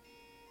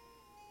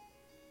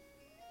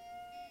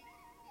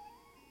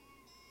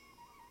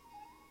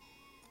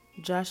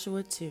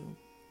Joshua 2.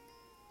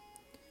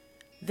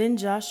 Then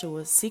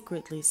Joshua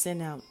secretly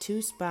sent out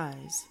 2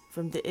 spies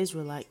from the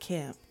Israelite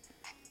camp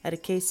at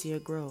Acacia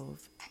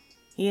Grove.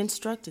 He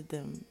instructed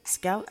them,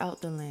 scout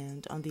out the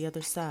land on the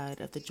other side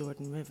of the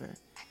Jordan River,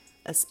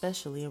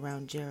 especially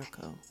around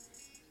Jericho.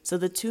 So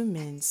the 2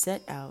 men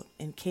set out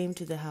and came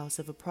to the house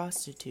of a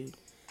prostitute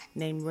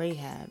named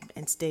Rahab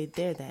and stayed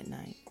there that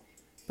night.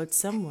 But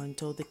someone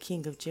told the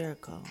king of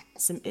Jericho,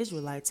 "Some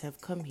Israelites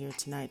have come here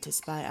tonight to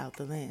spy out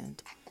the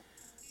land."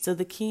 So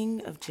the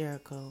king of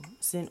Jericho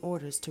sent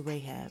orders to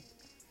Rahab,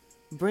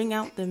 "Bring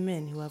out the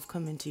men who have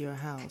come into your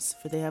house,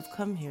 for they have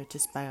come here to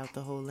spy out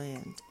the whole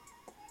land."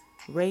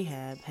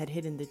 Rahab had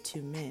hidden the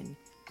 2 men,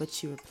 but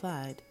she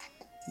replied,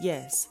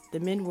 "Yes, the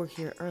men were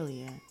here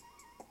earlier,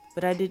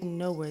 but I didn't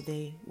know where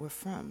they were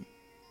from.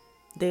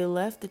 They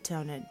left the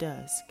town at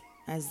dusk,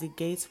 as the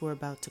gates were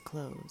about to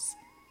close.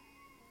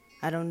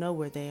 I don't know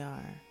where they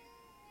are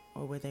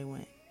or where they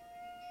went.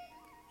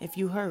 If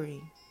you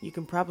hurry, you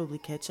can probably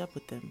catch up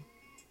with them."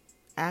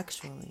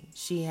 Actually,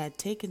 she had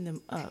taken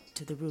them up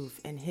to the roof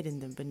and hidden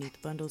them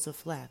beneath bundles of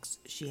flax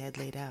she had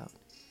laid out.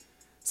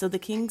 So the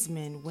king's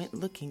men went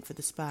looking for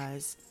the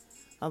spies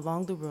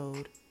along the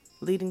road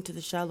leading to the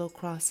shallow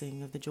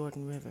crossing of the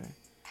Jordan River.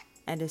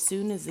 And as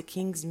soon as the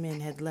king's men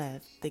had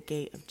left, the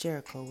gate of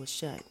Jericho was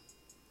shut.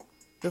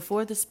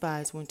 Before the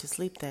spies went to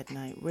sleep that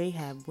night,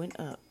 Rahab went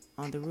up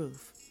on the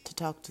roof to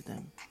talk to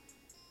them.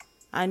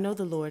 "I know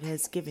the Lord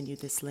has given you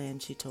this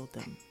land," she told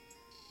them.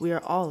 "We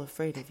are all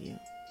afraid of you.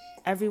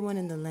 Everyone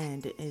in the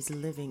land is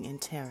living in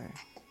terror.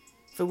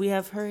 For we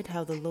have heard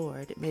how the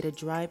Lord made a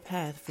dry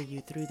path for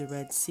you through the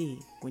Red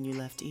Sea when you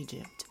left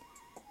Egypt.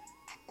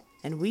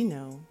 And we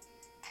know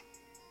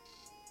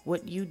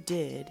what you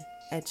did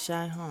at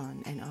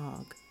Sihon and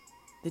Og,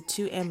 the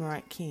 2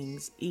 Amorite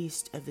kings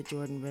east of the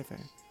Jordan River,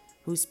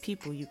 whose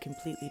people you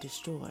completely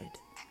destroyed.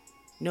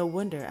 No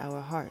wonder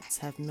our hearts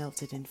have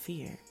melted in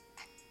fear.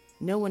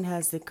 No one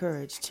has the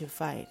courage to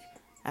fight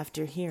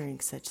after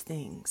hearing such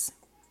things.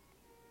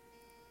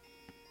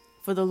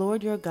 For the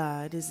Lord your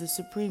God is the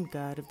supreme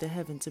God of the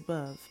heavens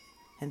above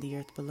and the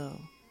earth below.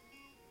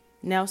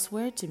 Now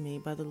swear to me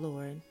by the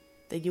Lord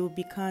that you will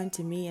be kind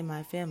to me and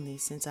my family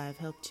since I have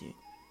helped you.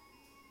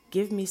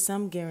 Give me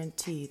some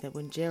guarantee that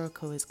when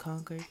Jericho is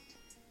conquered,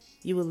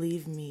 you will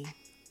leave me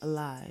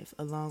alive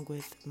along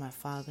with my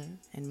father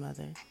and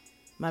mother,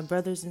 my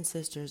brothers and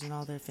sisters and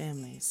all their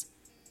families."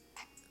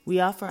 "We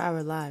offer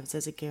our lives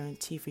as a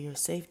guarantee for your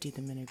safety,"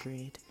 the men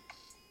agreed.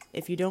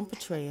 "If you don't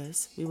betray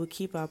us, we will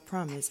keep our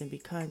promise and be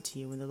kind to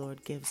you when the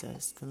Lord gives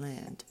us the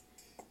land."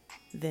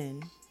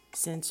 Then,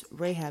 since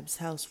Rahab's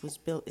house was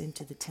built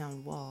into the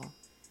town wall,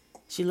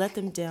 she let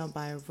them down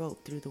by a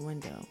rope through the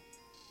window.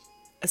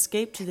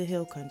 "Escape to the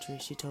hill country,"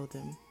 she told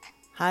them.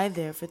 "Hide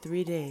there for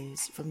 3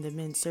 days from the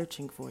men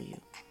searching for you.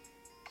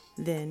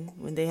 Then,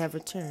 when they have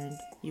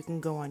returned, you can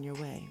go on your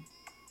way."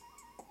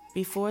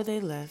 Before they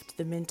left,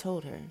 the men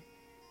told her,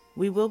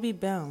 "We will be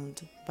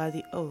bound by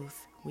the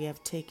oath we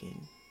have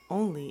taken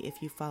only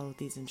if you follow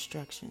these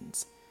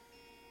instructions.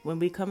 When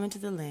we come into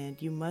the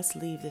land, you must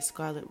leave the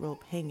scarlet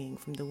rope hanging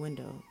from the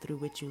window through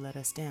which you let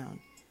us down.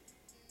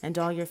 And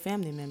all your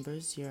family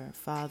members, your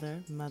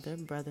father, mother,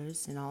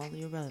 brothers, and all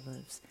your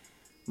relatives,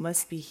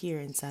 must be here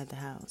inside the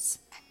house.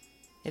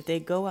 If they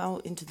go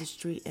out into the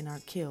street and are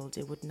killed,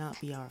 it would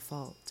not be our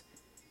fault.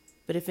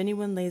 But if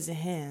anyone lays a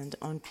hand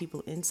on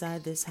people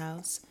inside this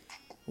house,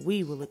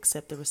 we will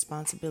accept the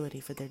responsibility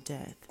for their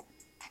death.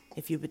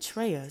 If you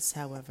betray us,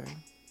 however,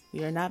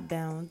 we are not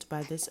bound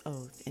by this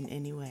oath in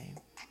any way."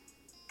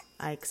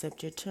 "I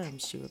accept your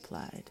terms," she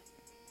replied,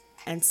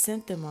 and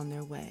sent them on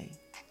their way,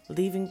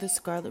 leaving the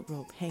scarlet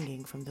rope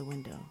hanging from the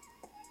window.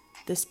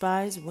 The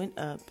spies went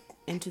up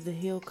into the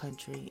hill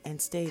country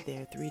and stayed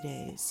there 3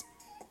 days.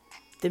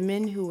 The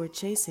men who were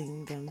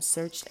chasing them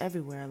searched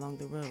everywhere along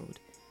the road,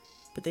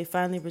 but they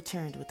finally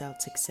returned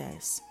without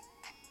success.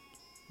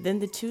 Then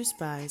the 2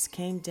 spies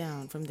came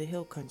down from the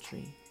hill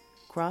country,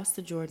 crossed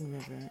the Jordan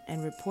River,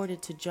 and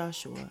reported to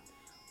Joshua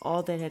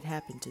all that had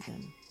happened to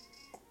them.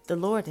 "The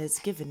Lord has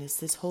given us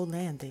this whole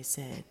land," they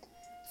said,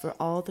 "for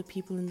all the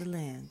people in the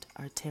land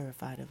are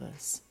terrified of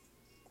us."